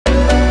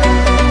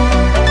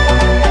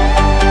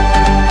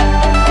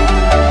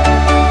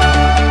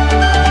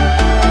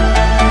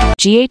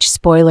GH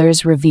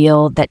spoilers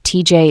reveal that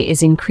TJ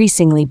is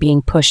increasingly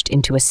being pushed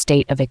into a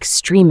state of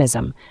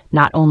extremism,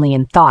 not only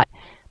in thought,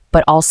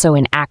 but also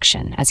in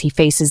action, as he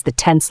faces the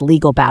tense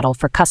legal battle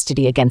for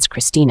custody against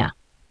Christina.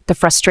 The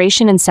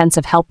frustration and sense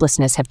of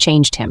helplessness have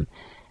changed him,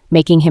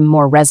 making him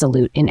more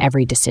resolute in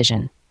every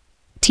decision.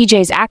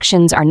 TJ's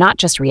actions are not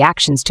just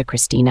reactions to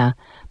Christina,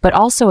 but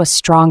also a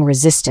strong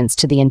resistance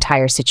to the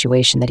entire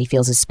situation that he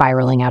feels is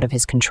spiraling out of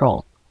his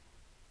control.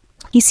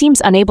 He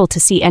seems unable to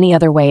see any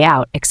other way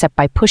out except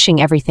by pushing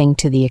everything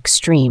to the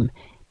extreme,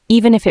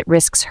 even if it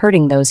risks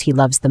hurting those he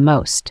loves the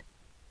most.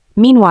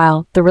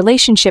 Meanwhile, the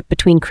relationship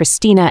between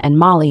Christina and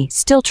Molly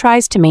still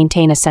tries to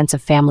maintain a sense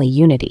of family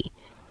unity.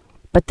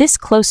 But this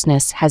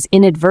closeness has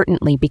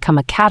inadvertently become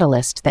a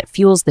catalyst that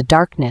fuels the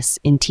darkness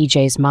in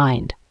TJ's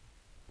mind.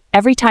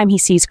 Every time he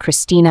sees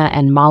Christina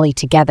and Molly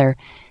together,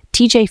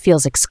 TJ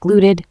feels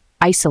excluded,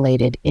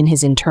 isolated in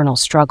his internal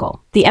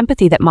struggle. The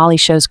empathy that Molly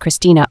shows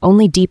Christina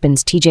only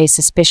deepens TJ's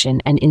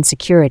suspicion and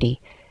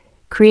insecurity,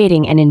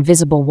 creating an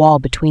invisible wall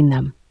between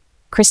them.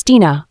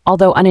 Christina,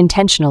 although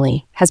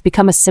unintentionally, has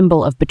become a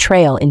symbol of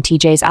betrayal in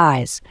TJ's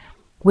eyes,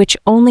 which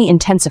only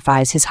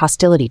intensifies his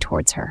hostility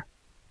towards her.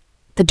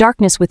 The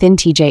darkness within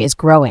TJ is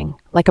growing,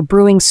 like a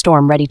brewing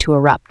storm ready to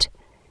erupt.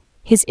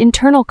 His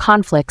internal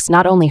conflicts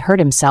not only hurt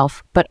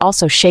himself, but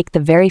also shake the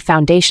very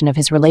foundation of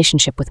his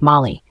relationship with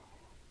Molly.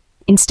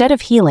 Instead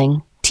of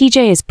healing,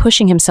 TJ is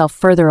pushing himself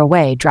further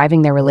away,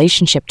 driving their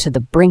relationship to the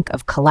brink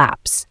of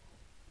collapse.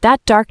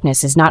 That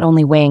darkness is not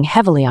only weighing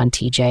heavily on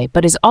TJ,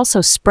 but is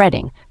also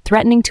spreading,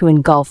 threatening to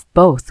engulf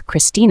both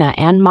Christina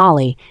and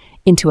Molly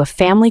into a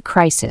family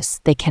crisis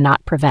they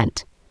cannot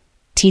prevent.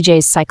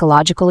 TJ's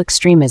psychological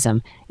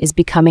extremism is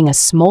becoming a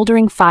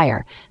smoldering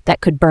fire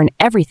that could burn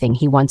everything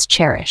he once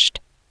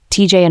cherished.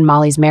 TJ and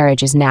Molly's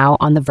marriage is now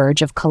on the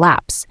verge of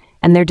collapse,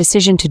 and their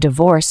decision to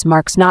divorce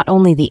marks not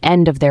only the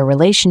end of their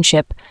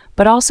relationship,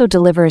 but also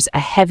delivers a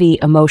heavy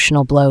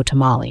emotional blow to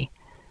Molly.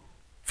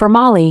 For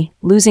Molly,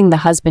 losing the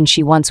husband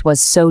she once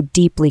was so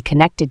deeply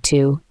connected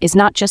to is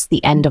not just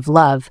the end of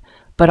love,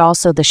 but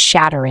also the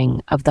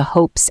shattering of the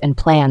hopes and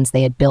plans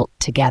they had built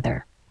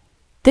together.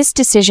 This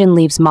decision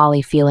leaves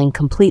Molly feeling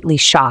completely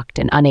shocked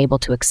and unable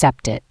to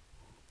accept it.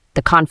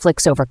 The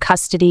conflicts over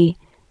custody,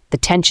 the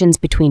tensions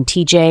between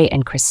TJ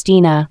and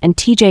Christina, and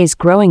TJ's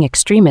growing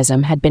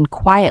extremism had been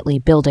quietly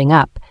building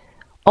up,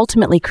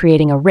 ultimately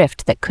creating a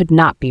rift that could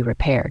not be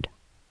repaired.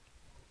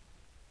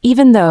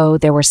 Even though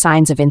there were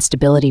signs of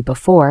instability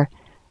before,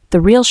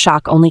 the real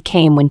shock only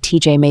came when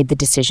TJ made the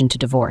decision to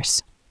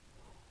divorce.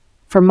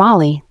 For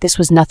Molly, this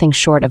was nothing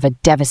short of a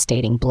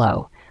devastating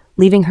blow,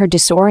 leaving her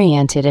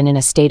disoriented and in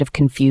a state of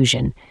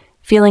confusion,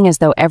 feeling as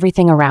though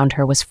everything around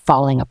her was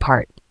falling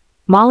apart.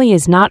 Molly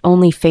is not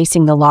only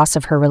facing the loss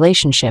of her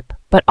relationship,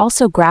 but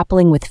also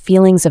grappling with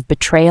feelings of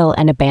betrayal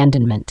and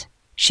abandonment.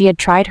 She had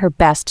tried her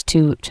best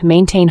to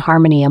maintain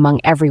harmony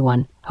among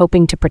everyone,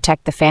 hoping to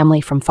protect the family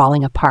from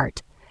falling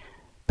apart.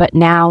 But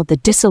now, the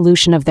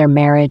dissolution of their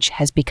marriage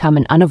has become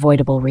an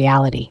unavoidable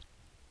reality.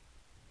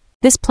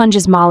 This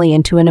plunges Molly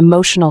into an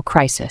emotional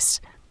crisis,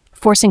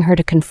 forcing her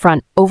to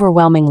confront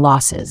overwhelming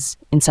losses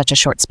in such a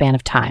short span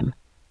of time.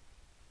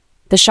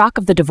 The shock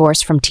of the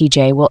divorce from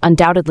TJ will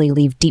undoubtedly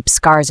leave deep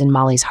scars in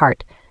Molly's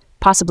heart,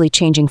 possibly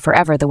changing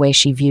forever the way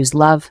she views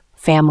love,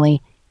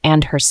 family,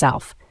 and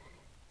herself.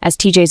 As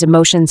TJ's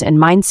emotions and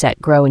mindset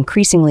grow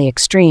increasingly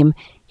extreme,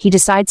 he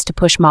decides to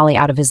push Molly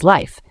out of his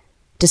life,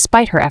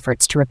 despite her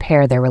efforts to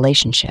repair their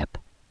relationship.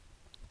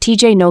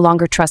 TJ no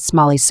longer trusts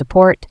Molly's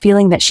support,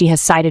 feeling that she has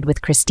sided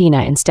with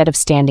Christina instead of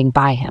standing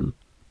by him.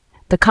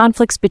 The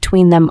conflicts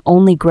between them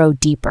only grow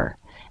deeper,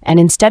 and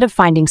instead of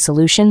finding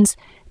solutions,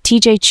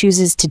 TJ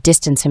chooses to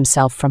distance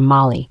himself from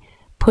Molly,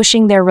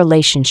 pushing their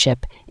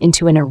relationship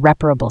into an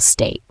irreparable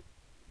state.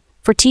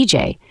 For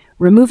TJ,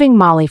 removing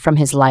Molly from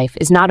his life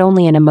is not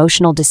only an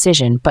emotional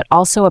decision, but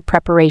also a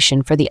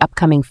preparation for the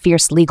upcoming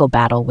fierce legal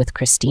battle with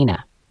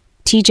Christina.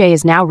 TJ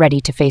is now ready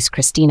to face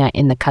Christina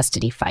in the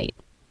custody fight.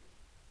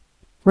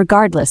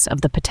 Regardless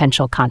of the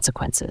potential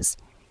consequences,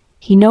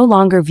 he no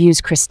longer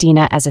views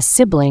Christina as a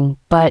sibling,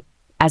 but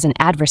as an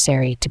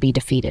adversary to be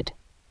defeated.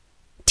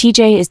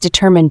 TJ is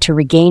determined to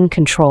regain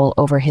control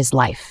over his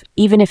life,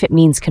 even if it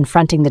means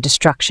confronting the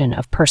destruction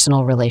of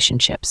personal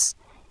relationships.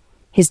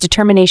 His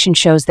determination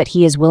shows that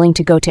he is willing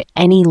to go to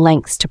any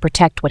lengths to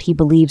protect what he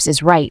believes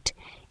is right,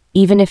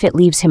 even if it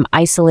leaves him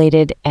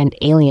isolated and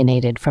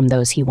alienated from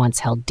those he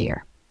once held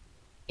dear.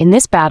 In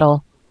this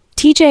battle,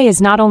 TJ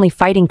is not only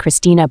fighting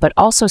Christina but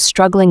also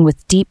struggling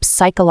with deep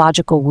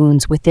psychological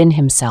wounds within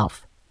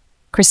himself.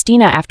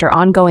 Christina, after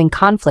ongoing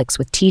conflicts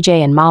with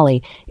TJ and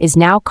Molly, is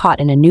now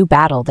caught in a new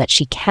battle that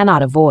she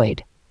cannot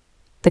avoid.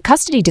 The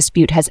custody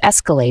dispute has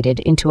escalated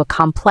into a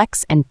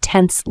complex and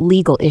tense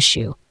legal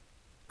issue.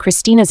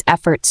 Christina's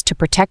efforts to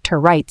protect her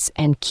rights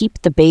and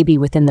keep the baby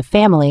within the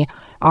family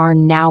are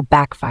now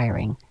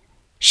backfiring.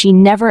 She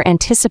never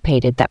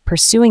anticipated that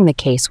pursuing the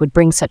case would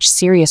bring such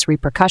serious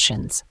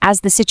repercussions. As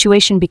the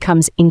situation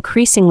becomes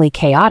increasingly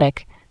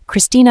chaotic,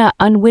 Christina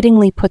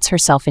unwittingly puts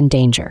herself in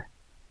danger.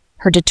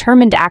 Her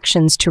determined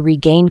actions to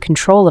regain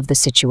control of the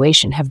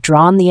situation have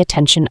drawn the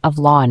attention of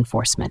law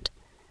enforcement.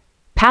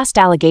 Past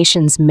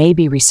allegations may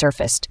be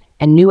resurfaced,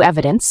 and new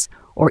evidence,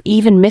 or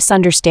even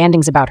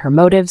misunderstandings about her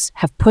motives,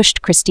 have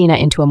pushed Christina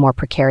into a more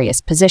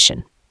precarious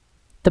position.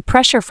 The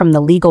pressure from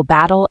the legal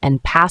battle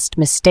and past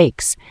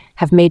mistakes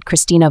have made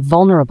Christina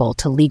vulnerable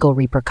to legal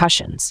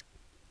repercussions.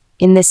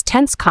 In this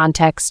tense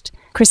context,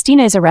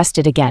 Christina is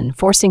arrested again,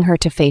 forcing her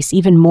to face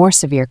even more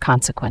severe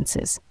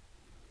consequences.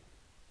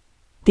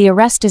 The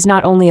arrest is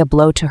not only a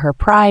blow to her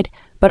pride,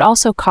 but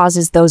also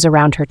causes those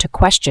around her to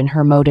question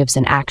her motives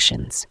and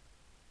actions.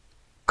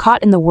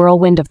 Caught in the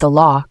whirlwind of the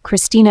law,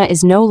 Christina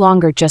is no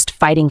longer just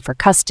fighting for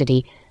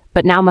custody,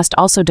 but now must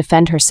also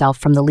defend herself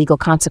from the legal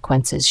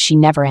consequences she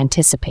never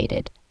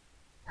anticipated.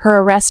 Her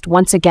arrest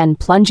once again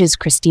plunges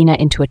Christina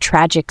into a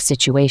tragic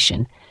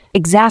situation,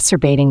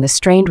 exacerbating the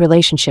strained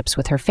relationships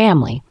with her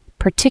family,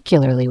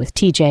 particularly with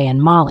TJ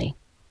and Molly.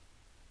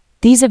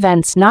 These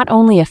events not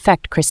only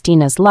affect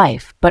Christina's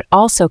life, but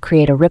also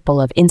create a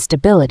ripple of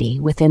instability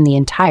within the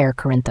entire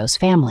Corinthos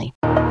family.